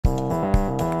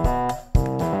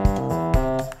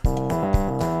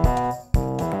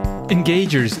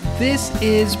Engagers, this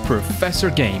is Professor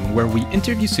Game, where we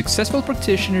interview successful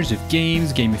practitioners of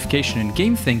games, gamification, and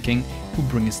game thinking who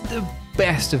bring us the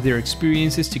best of their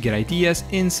experiences to get ideas,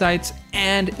 insights,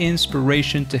 and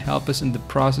inspiration to help us in the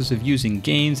process of using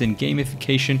games and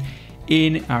gamification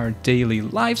in our daily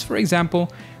lives. For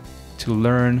example, to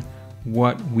learn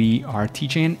what we are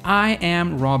teaching. And I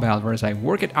am Rob Alvarez. I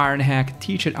work at IronHack,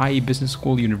 teach at IE Business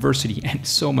School University, and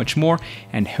so much more,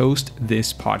 and host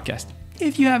this podcast.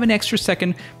 If you have an extra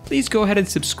second, please go ahead and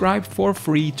subscribe for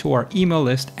free to our email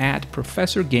list at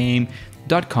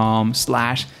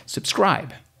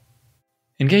professorgame.com/subscribe.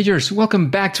 Engagers, welcome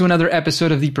back to another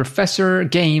episode of the Professor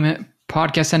Game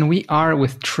podcast, and we are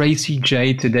with Tracy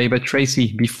J today. But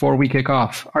Tracy, before we kick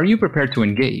off, are you prepared to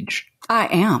engage? I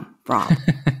am, Rob.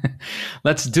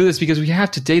 Let's do this because we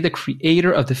have today the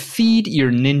creator of the Feed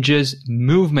Your Ninjas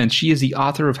movement. She is the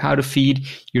author of How to Feed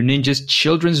Your Ninjas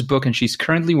children's book, and she's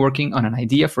currently working on an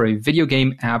idea for a video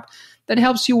game app that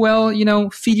helps you,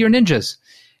 feed your ninjas.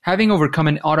 Having overcome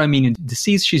an autoimmune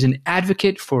disease, she's an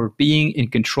advocate for being in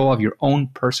control of your own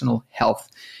personal health.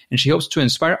 And she hopes to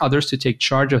inspire others to take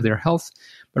charge of their health,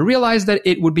 but realize that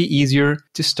it would be easier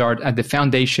to start at the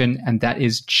foundation, and that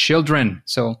is children.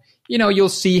 So, you'll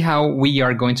see how we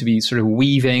are going to be sort of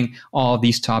weaving all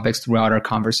these topics throughout our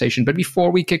conversation. But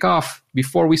before we kick off,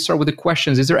 before we start with the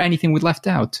questions, is there anything we left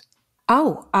out?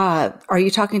 Oh, are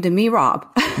you talking to me, Rob?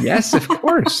 Yes, of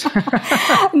course.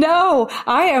 No,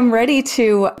 I am ready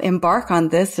to embark on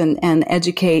this and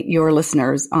educate your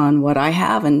listeners on what I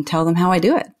have and tell them how I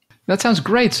do it. That sounds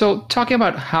great. So talking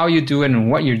about how you do it and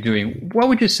what you're doing, what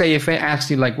would you say if I asked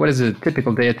you, what is a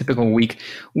typical day, a typical week?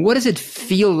 What does it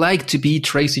feel like to be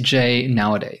Tracy J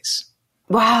nowadays?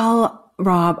 Well,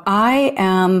 Rob, I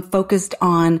am focused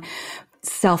on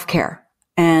self-care.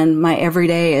 And my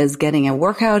everyday is getting a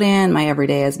workout in. My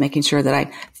everyday is making sure that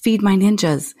I feed my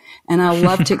ninjas. And I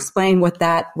love to explain what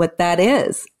that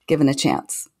is, given a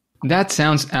chance. That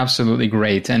sounds absolutely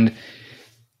great. And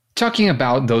talking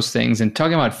about those things and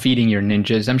talking about feeding your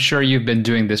ninjas, I'm sure you've been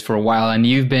doing this for a while, and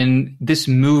this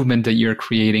movement that you're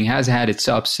creating has had its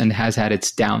ups and has had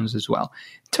its downs as well.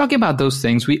 Talking about those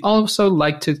things, we also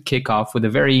like to kick off with a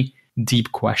very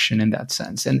deep question in that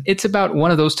sense. And it's about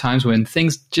one of those times when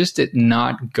things just did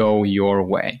not go your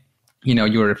way.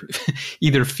 You're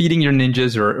either feeding your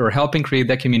ninjas or helping create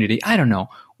that community. I don't know,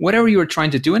 whatever you were trying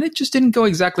to do, and it just didn't go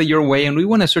exactly your way. And we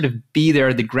want to sort of be there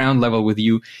at the ground level with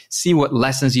you, see what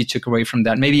lessons you took away from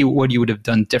that, maybe what you would have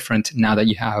done different now that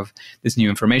you have this new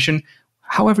information.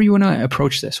 However you want to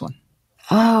approach this one.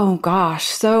 Oh, gosh.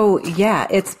 So, yeah,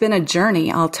 it's been a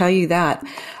journey. I'll tell you that.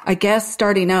 I guess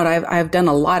starting out, I've done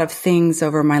a lot of things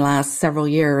over my last several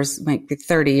years, maybe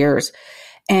 30 years,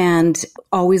 and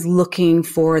always looking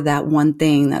for that one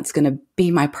thing that's going to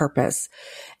be my purpose.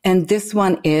 And this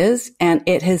one is, and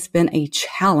it has been a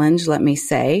challenge, let me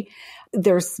say.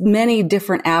 There's many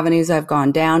different avenues I've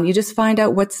gone down. You just find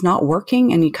out what's not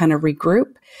working and you kind of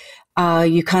regroup.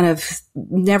 You kind of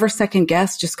never second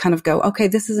guess, just kind of go, okay,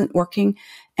 this isn't working.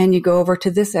 And you go over to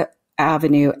this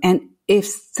avenue. And if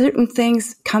certain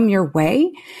things come your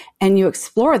way and you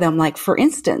explore them, like for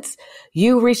instance,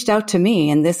 you reached out to me,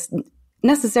 and this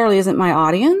necessarily isn't my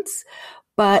audience,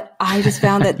 but I just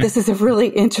found that this is a really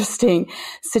interesting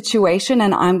situation,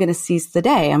 and I'm going to seize the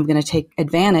day. I'm going to take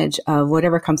advantage of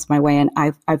whatever comes my way. And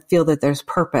I feel that there's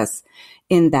purpose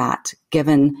in that,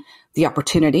 given the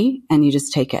opportunity, and you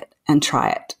just take it and try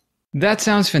it. That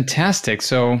sounds fantastic.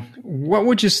 So what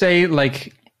would you say,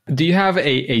 do you have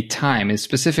a time, a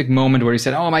specific moment where you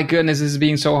said, oh my goodness, this is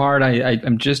being so hard.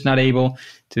 I'm just not able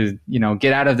to,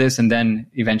 get out of this. And then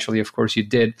eventually, of course, you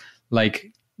did.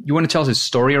 You want to tell us a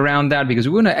story around that? Because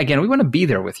we want to be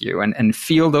there with you and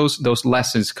feel those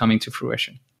lessons coming to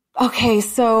fruition. Okay.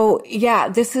 So yeah,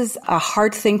 this is a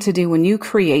hard thing to do when you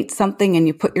create something and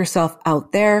you put yourself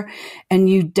out there and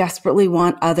you desperately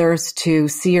want others to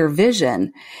see your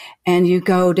vision, and you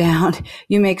go down,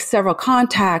 you make several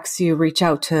contacts, you reach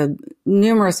out to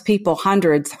numerous people,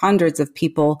 hundreds of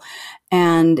people,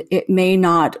 and it may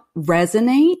not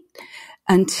resonate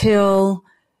until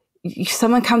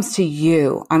someone comes to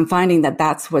you. I'm finding that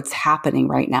that's what's happening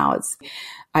right now.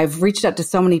 I've reached out to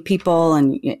so many people,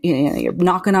 and you're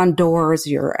knocking on doors,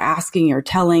 you're asking, you're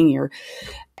telling,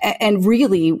 and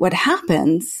really what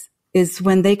happens is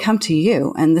when they come to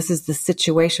you, and this is the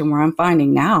situation where I'm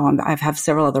finding now, I have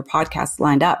several other podcasts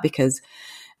lined up because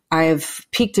I have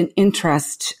piqued an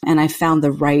interest and I found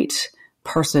the right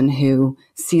person who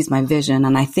sees my vision.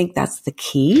 And I think that's the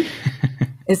key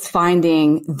is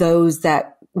finding those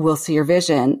that will see your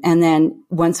vision. And then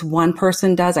once one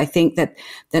person does, I think that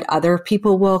other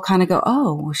people will kind of go,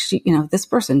 oh, this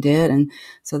person did. And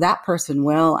so that person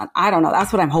will, and I don't know.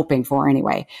 That's what I'm hoping for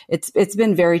anyway. It's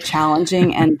been very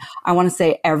challenging. And I want to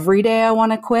say every day I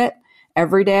want to quit.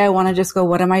 Every day I want to just go,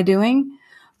 what am I doing?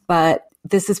 But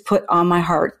this is put on my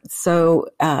heart so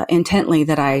intently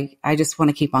that I just want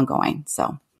to keep on going.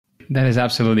 So that is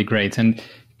absolutely great. And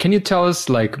can you tell us,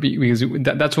 because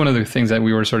that's one of the things that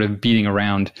we were sort of beating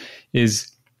around,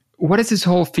 is what is this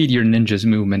whole Feed Your Ninjas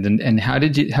movement, and how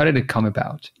did it come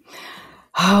about?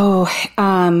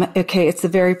 Okay. It's a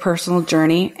very personal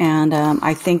journey. And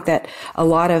I think that a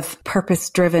lot of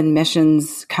purpose-driven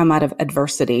missions come out of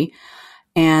adversity.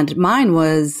 And mine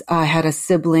was, I had a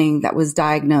sibling that was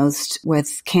diagnosed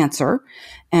with cancer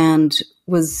and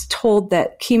was told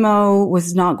that chemo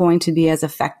was not going to be as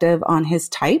effective on his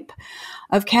type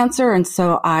of cancer. And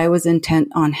so I was intent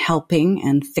on helping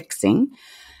and fixing.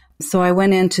 So I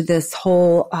went into this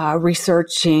whole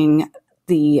researching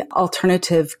the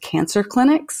alternative cancer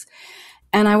clinics.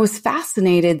 And I was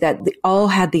fascinated that they all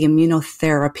had the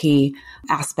immunotherapy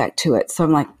aspect to it. So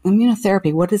I'm like,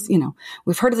 immunotherapy, what is,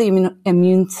 we've heard of the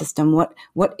immune system.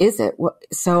 What is it?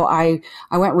 So I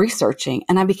went researching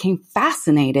and I became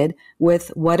fascinated with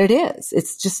what it is.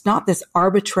 It's just not this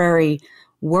arbitrary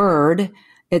word.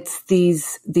 It's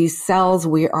these cells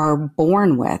we are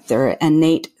born with. They're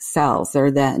innate cells.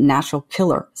 They're the natural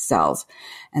killer cells.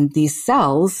 And these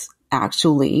cells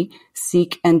actually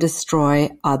seek and destroy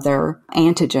other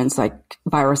antigens like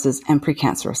viruses and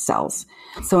precancerous cells.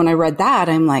 So when I read that,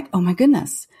 I'm like, oh my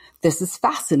goodness, this is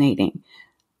fascinating.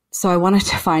 So I wanted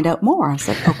to find out more. I was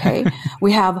like, okay,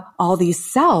 we have all these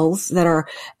cells that are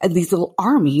these little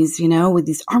armies, with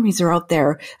these armies are out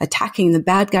there attacking the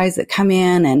bad guys that come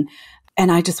in.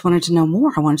 And I just wanted to know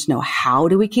more. I wanted to know, how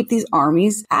do we keep these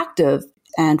armies active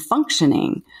and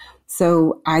functioning?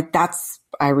 So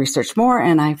I researched more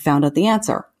and I found out the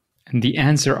answer. And the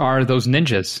answer are those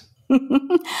ninjas.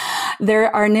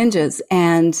 There are ninjas.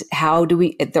 And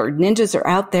their ninjas are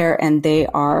out there and they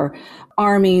are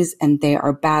armies and they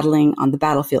are battling on the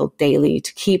battlefield daily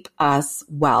to keep us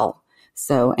well.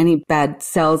 So any bad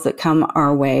cells that come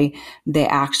our way, they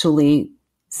actually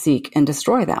seek and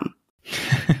destroy them.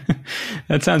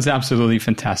 That sounds absolutely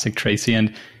fantastic, Tracy.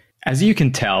 And as you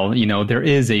can tell, there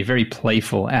is a very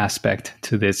playful aspect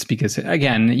to this because,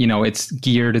 again, it's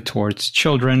geared towards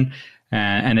children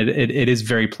and it is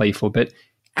very playful. But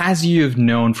as you've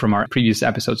known from our previous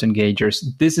episodes, Engagers,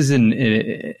 this is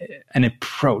an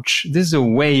approach. This is a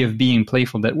way of being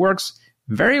playful that works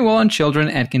very well on children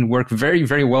and can work very,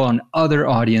 very well on other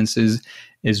audiences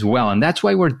as well. And that's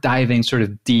why we're diving sort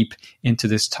of deep into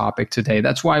this topic today.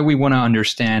 That's why we want to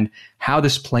understand how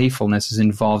this playfulness is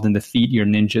involved in the Feed Your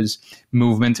Ninjas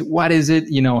movement. What is it?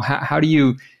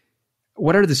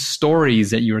 What are the stories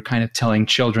that you were kind of telling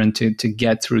children to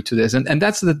get through to this? And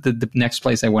that's the next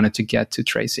place I wanted to get to,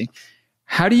 Tracy.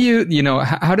 How do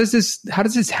how does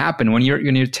this happen when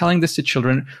you're telling this to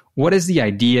children? What is the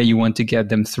idea you want to get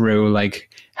them through?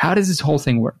 Like, how does this whole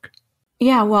thing work?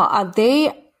 Yeah, well,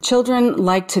 children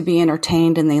like to be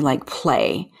entertained and they like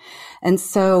play. And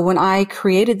so when I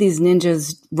created these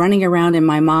ninjas running around in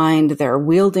my mind, they're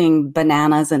wielding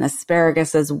bananas and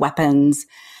asparagus as weapons.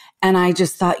 And I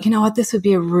just thought, this would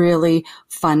be a really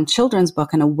fun children's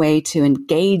book and a way to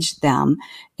engage them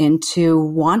into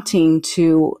wanting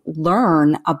to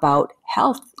learn about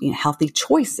health, healthy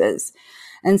choices.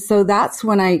 And so that's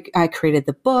when I created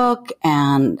the book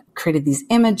and created these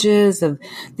images of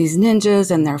these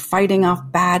ninjas and they're fighting off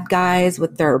bad guys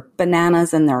with their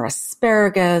bananas and their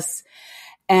asparagus.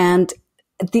 And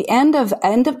at the end of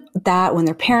that, when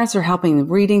their parents are helping them,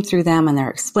 reading through them and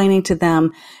they're explaining to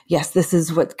them, yes, this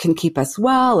is what can keep us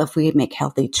well if we make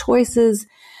healthy choices.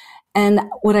 And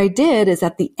what I did is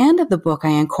at the end of the book, I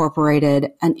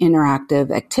incorporated an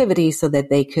interactive activity so that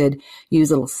they could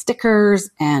use little stickers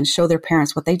and show their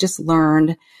parents what they just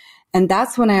learned. And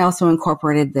that's when I also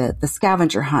incorporated the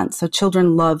scavenger hunt. So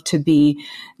children love to be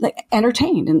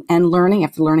entertained and learning.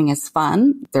 If learning is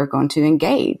fun, they're going to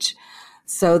engage.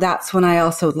 So that's when I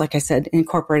also, like I said,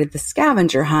 incorporated the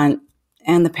scavenger hunt,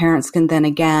 and the parents can then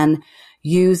again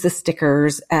use the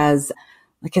stickers as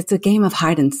it's a game of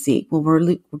hide and seek. Well,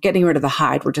 we're getting rid of the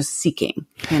hide. We're just seeking,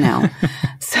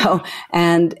 So,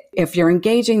 and if you're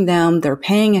engaging them, they're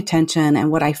paying attention. And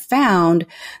what I found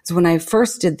is when I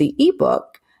first did the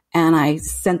ebook and I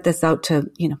sent this out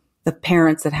to, the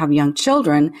parents that have young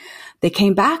children, they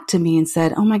came back to me and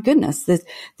said, oh my goodness,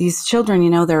 these children,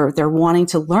 they're wanting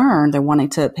to learn. They're wanting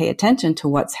to pay attention to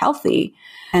what's healthy.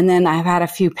 And then I've had a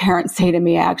few parents say to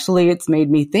me, actually, it's made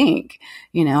me think,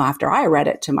 after I read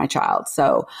it to my child.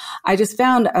 So I just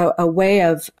found a way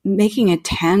of making a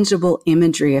tangible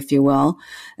imagery, if you will,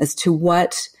 as to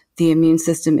what the immune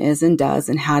system is and does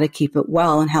and how to keep it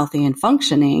well and healthy and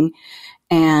functioning.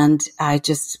 And I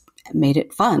just made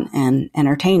it fun and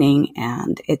entertaining,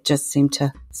 and it just seemed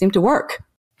to work.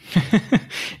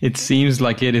 It seems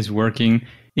like it is working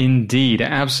indeed.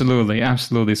 Absolutely.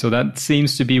 Absolutely. So that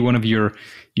seems to be one of your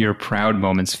proud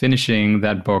moments. Finishing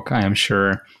that book, I am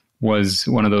sure, was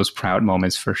one of those proud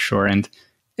moments for sure. And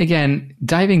again,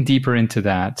 diving deeper into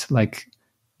that, like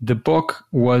the book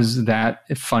was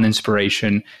that fun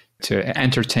inspiration to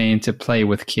entertain, to play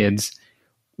with kids.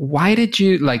 Why did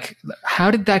you how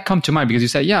did that come to mind? Because you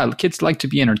said, yeah, kids like to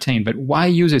be entertained, but why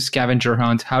use a scavenger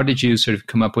hunt? How did you sort of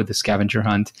come up with the scavenger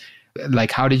hunt?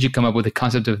 How did you come up with the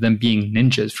concept of them being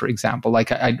ninjas, for example?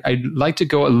 I'd like to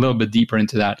go a little bit deeper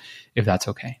into that, if that's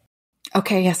okay.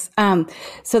 Okay, yes.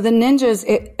 So the ninjas,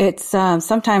 it's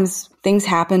sometimes things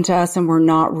happen to us and we're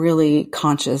not really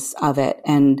conscious of it.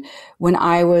 And when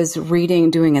I was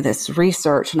doing this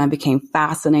research, and I became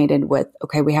fascinated with,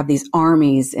 okay, we have these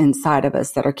armies inside of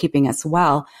us that are keeping us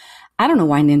well. I don't know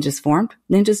why ninjas formed.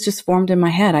 Ninjas just formed in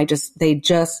my head. They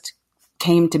just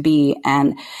came to be.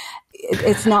 And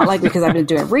it's not like because I've been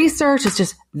doing research, it's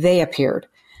just they appeared.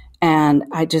 And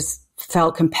I just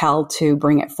felt compelled to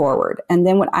bring it forward. And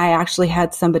then when I actually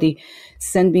had somebody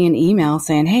send me an email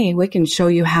saying, hey, we can show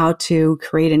you how to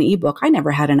create an ebook. I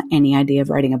never had any idea of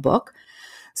writing a book.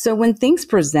 So when things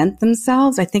present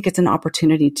themselves, I think it's an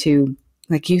opportunity to,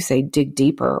 like you say, dig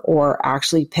deeper or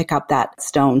actually pick up that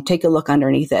stone, take a look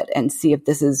underneath it and see if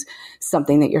this is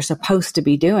something that you're supposed to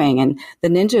be doing. And the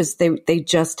ninjas, they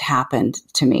just happened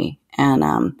to me. And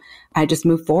I just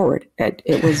moved forward.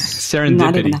 It was serendipity.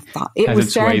 Not even a thought. It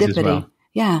was serendipity. Well.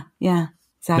 Yeah,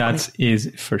 exactly. That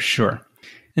is for sure.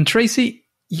 And Tracy,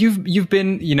 you've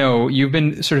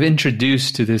been sort of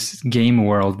introduced to this game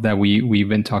world that we've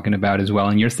been talking about as well.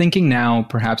 And you're thinking now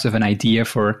perhaps of an idea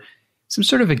for some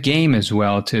sort of a game as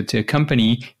well to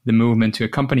accompany the movement, to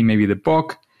accompany maybe the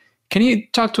book. Can you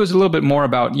talk to us a little bit more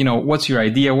about, what's your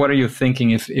idea? What are you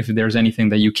thinking, if there's anything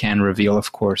that you can reveal,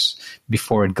 of course,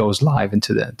 before it goes live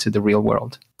into the real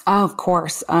world? Oh, of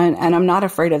course. And I'm not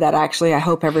afraid of that, actually. I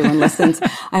hope everyone listens.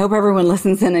 I hope everyone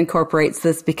listens and incorporates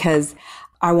this because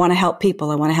I want to help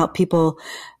people. I want to help people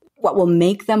what will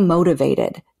make them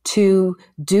motivated to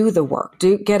do the work,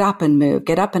 get up and move,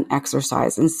 get up and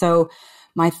exercise. And so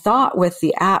my thought with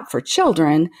the app for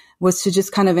children was to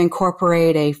just kind of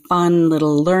incorporate a fun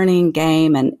little learning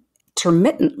game and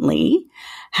intermittently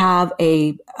have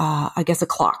a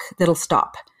clock that'll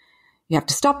stop. You have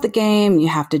to stop the game. You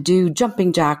have to do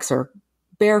jumping jacks or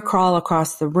bear crawl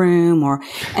across the room or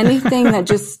anything that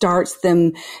just starts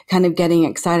them kind of getting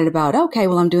excited about, okay,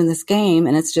 well, I'm doing this game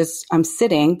and it's just, I'm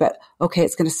sitting, but okay,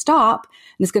 it's going to stop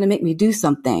and it's going to make me do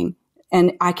something.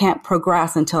 And I can't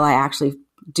progress until I actually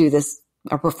do this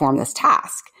or perform this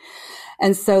task.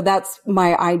 And so that's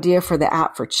my idea for the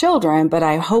app for children. But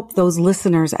I hope those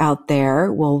listeners out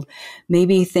there will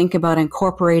maybe think about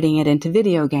incorporating it into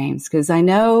video games. Because I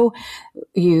know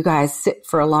you guys sit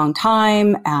for a long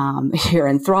time. You're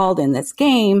enthralled in this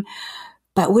game.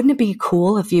 But wouldn't it be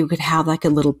cool if you could have like a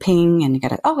little ping and you got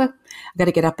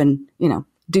to get up and,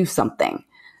 do something.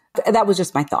 That was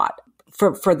just my thought.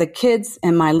 For the kids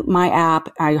and my app,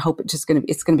 I hope it's going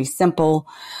to be simple.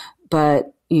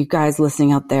 But you guys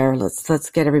listening out there, let's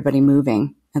get everybody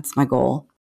moving. That's my goal.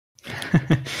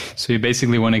 So you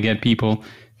basically want to get people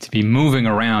to be moving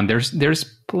around. There's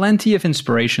plenty of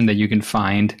inspiration that you can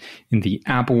find in the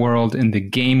app world, in the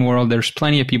game world. There's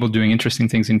plenty of people doing interesting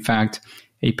things. In fact,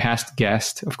 a past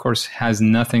guest, of course, has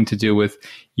nothing to do with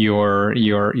your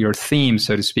theme,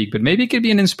 so to speak, but maybe it could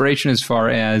be an inspiration as far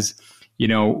as,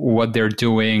 what they're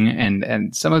doing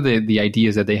and some of the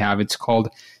ideas that they have. It's called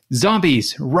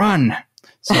Zombies Run.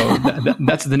 So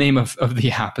that's the name of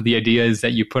the app. The idea is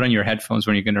that you put on your headphones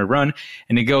when you're going to run,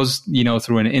 and it goes,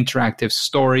 through an interactive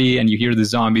story, and you hear the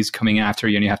zombies coming after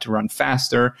you, and you have to run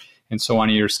faster, and so on.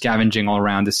 You're scavenging all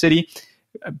around the city.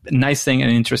 A nice thing and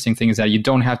interesting thing is that you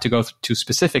don't have to go to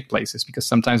specific places, because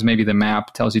sometimes maybe the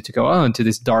map tells you to go into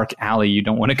this dark alley you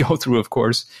don't want to go through, of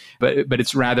course, but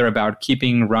it's rather about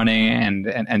keeping running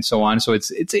and so on. So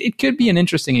it could be an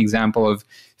interesting example of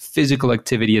physical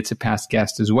activity. It's a past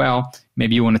guest as well.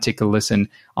 Maybe you want to take a listen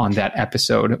on that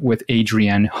episode with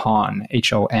Adrienne Hon,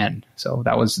 Hon. So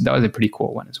that was a pretty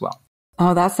cool one as well.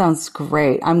 Oh, that sounds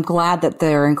great. I'm glad that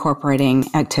they're incorporating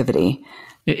activity.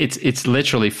 It's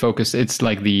literally focused. It's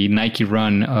like the Nike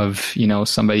run of,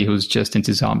 somebody who's just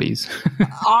into zombies.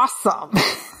 Awesome.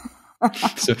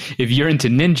 So if you're into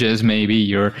ninjas, maybe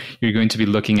you're going to be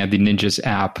looking at the Ninjas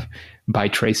app by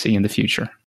Tracy in the future.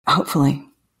 Hopefully.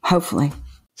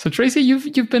 So Tracy,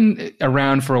 you've been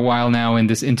around for a while now in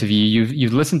this interview.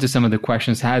 You've listened to some of the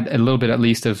questions, had a little bit at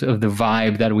least of the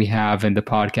vibe that we have in the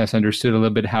podcast, understood a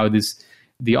little bit how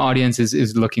the audience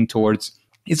is looking towards.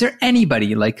 Is there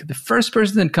anybody, like the first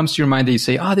person that comes to your mind that you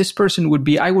say, this person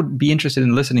I would be interested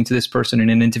in listening to this person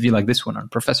in an interview like this one on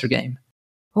Professor Game?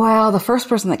 Well, the first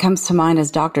person that comes to mind is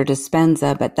Dr.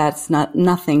 Dispenza, but that's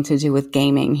nothing to do with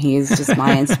gaming. He's just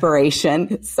my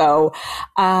inspiration. So,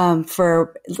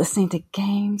 for listening to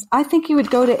games, I think you would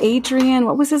go to Adrian.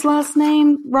 What was his last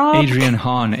name, Rob? Adrian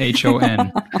Hon,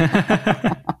 Hon.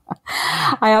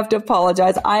 I have to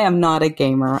apologize. I am not a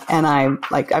gamer, and I'm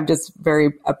just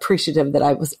very appreciative that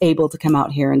I was able to come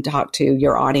out here and talk to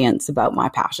your audience about my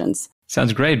passions.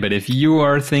 Sounds great, but if you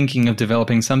are thinking of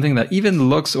developing something that even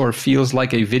looks or feels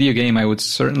like a video game, I would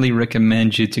certainly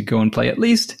recommend you to go and play at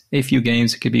least a few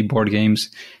games. It could be board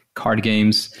games, card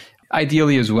games,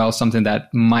 ideally as well, something that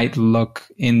might look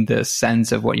in the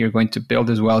sense of what you're going to build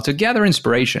as well, to gather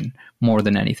inspiration more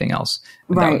than anything else.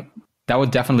 Right. That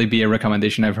would definitely be a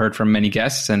recommendation I've heard from many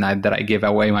guests and that I give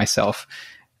away myself,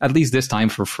 at least this time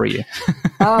for free.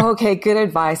 Oh, okay. Good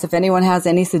advice. If anyone has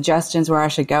any suggestions where I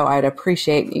should go, I'd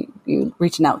appreciate you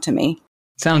reaching out to me.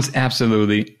 Sounds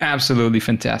absolutely, absolutely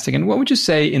fantastic. And what would you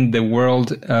say in the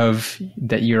world of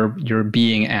that you're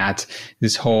being at,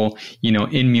 this whole,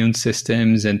 immune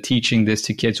systems and teaching this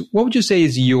to kids? What would you say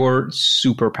is your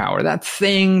superpower? That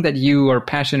thing that you are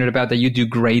passionate about, that you do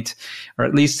great, or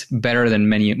at least better than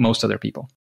most other people?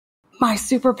 My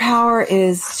superpower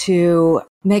is to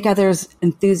make others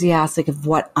enthusiastic of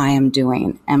what I am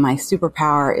doing. And my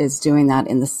superpower is doing that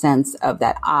in the sense of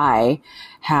that I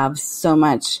have so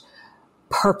much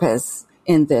purpose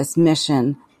in this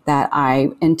mission that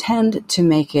I intend to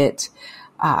make it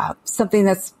something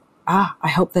that's, I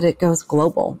hope that it goes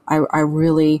global. I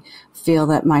really feel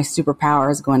that my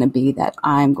superpower is going to be that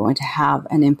I'm going to have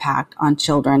an impact on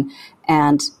children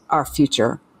and our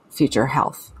future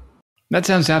health. That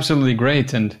sounds absolutely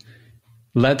great. And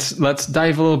let's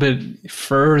dive a little bit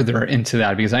further into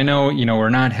that, because I know, we're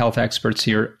not health experts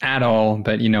here at all,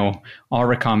 but, all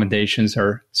recommendations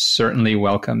are certainly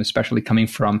welcome, especially coming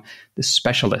from the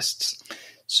specialists.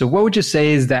 So what would you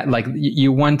say is that, like,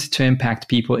 you want to impact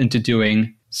people into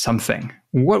doing something?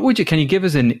 Can you give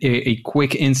us a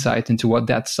quick insight into what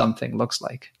that something looks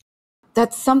like?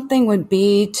 That something would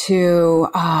be to...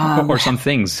 or some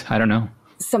things, I don't know.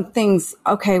 Some things.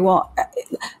 Okay. Well,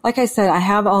 like I said, I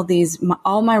have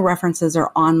all my references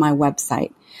are on my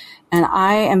website, and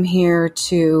I am here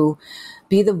to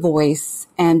be the voice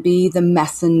and be the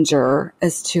messenger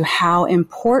as to how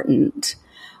important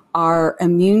our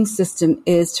immune system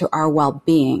is to our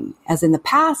well-being. As in the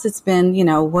past, it's been,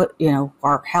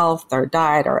 our health, our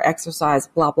diet, our exercise,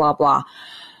 blah, blah, blah.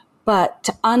 But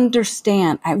to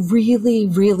understand, I really,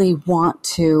 really want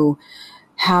to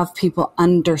have people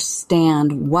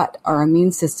understand what our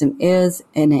immune system is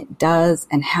and it does,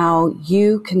 and how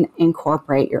you can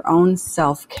incorporate your own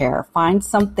self-care. Find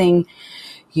something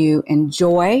you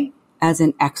enjoy as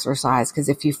an exercise, because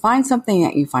if you find something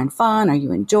that you find fun or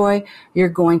you enjoy, you're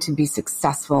going to be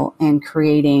successful in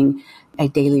creating a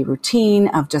daily routine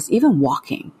of just even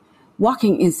walking.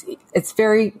 Walking it's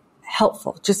very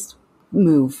helpful. Just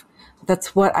move.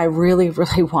 That's what I really,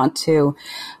 really want to,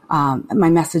 my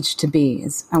message to be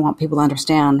is I want people to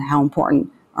understand how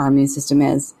important our immune system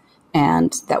is,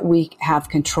 and that we have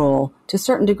control to a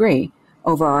certain degree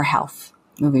over our health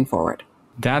moving forward.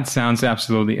 That sounds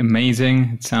absolutely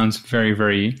amazing. It sounds very,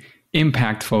 very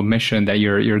impactful mission that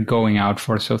you're going out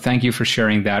for. So thank you for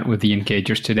sharing that with the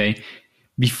Engagers today.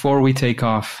 Before we take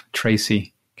off,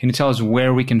 Tracy, can you tell us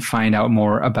where we can find out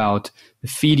more about the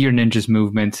Feed Your Ninjas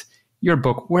movement, your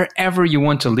book, wherever you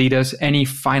want to lead us? Any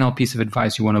final piece of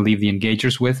advice you want to leave the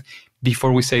Engagers with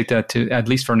before we say that, at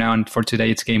least for now and for today,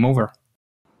 it's game over?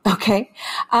 Okay.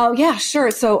 Yeah,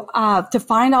 sure. So to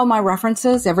find all my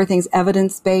references, everything's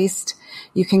evidence-based.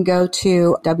 You can go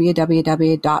to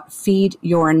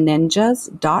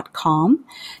www.feedyourninjas.com.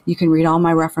 You can read all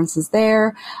my references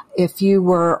there. If you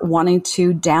were wanting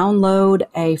to download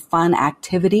a fun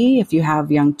activity, if you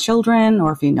have young children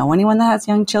or if you know anyone that has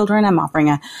young children, I'm offering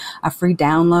a free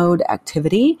download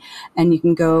activity. And you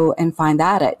can go and find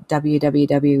that at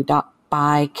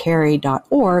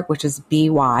www.bycarrie.org, which is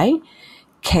BYKARRI.org.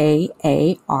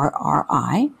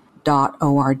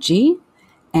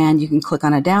 and you can click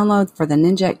on a download for the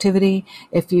ninja activity.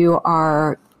 If you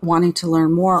are wanting to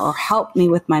learn more or help me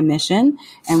with my mission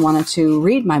and wanted to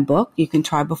read my book, you can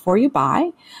try Before You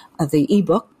Buy, the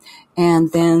ebook.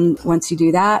 And then once you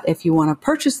do that, if you want to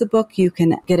purchase the book, you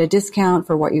can get a discount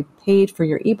for what you paid for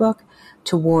your ebook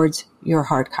towards your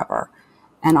hardcover.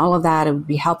 And all of that, it would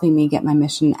be helping me get my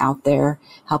mission out there,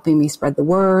 helping me spread the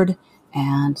word.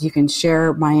 And you can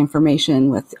share my information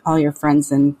with all your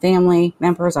friends and family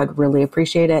members. I'd really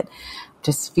appreciate it.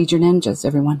 Just feed your ninjas,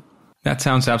 everyone. That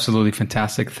sounds absolutely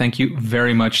fantastic. Thank you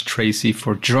very much, Tracy,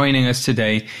 for joining us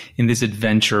today in this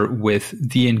adventure with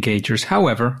the Engagers.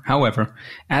 However,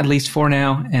 at least for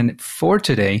now and for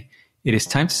today, it is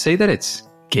time to say that it's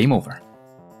game over.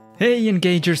 Hey,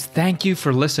 Engagers, thank you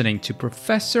for listening to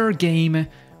Professor Game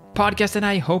podcast, and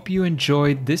I hope you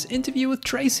enjoyed this interview with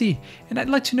Tracy. And I'd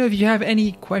like to know if you have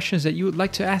any questions that you would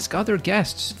like to ask other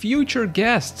guests, future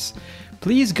guests.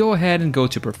 Please go ahead and go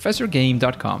to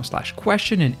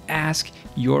professorgame.com/question and ask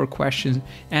your question.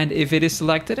 And if it is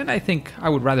selected, and I think I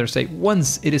would rather say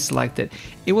once it is selected,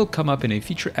 it will come up in a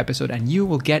future episode and you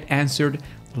will get answered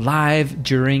live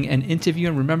during an interview.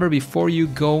 And remember, before you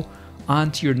go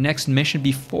on to your next mission,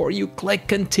 before you click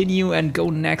continue and go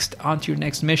next onto your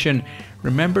next mission,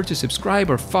 remember to subscribe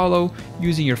or follow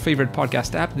using your favorite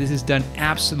podcast app. This is done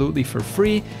absolutely for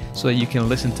free so that you can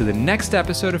listen to the next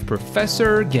episode of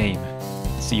Professor Game.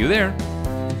 See you there.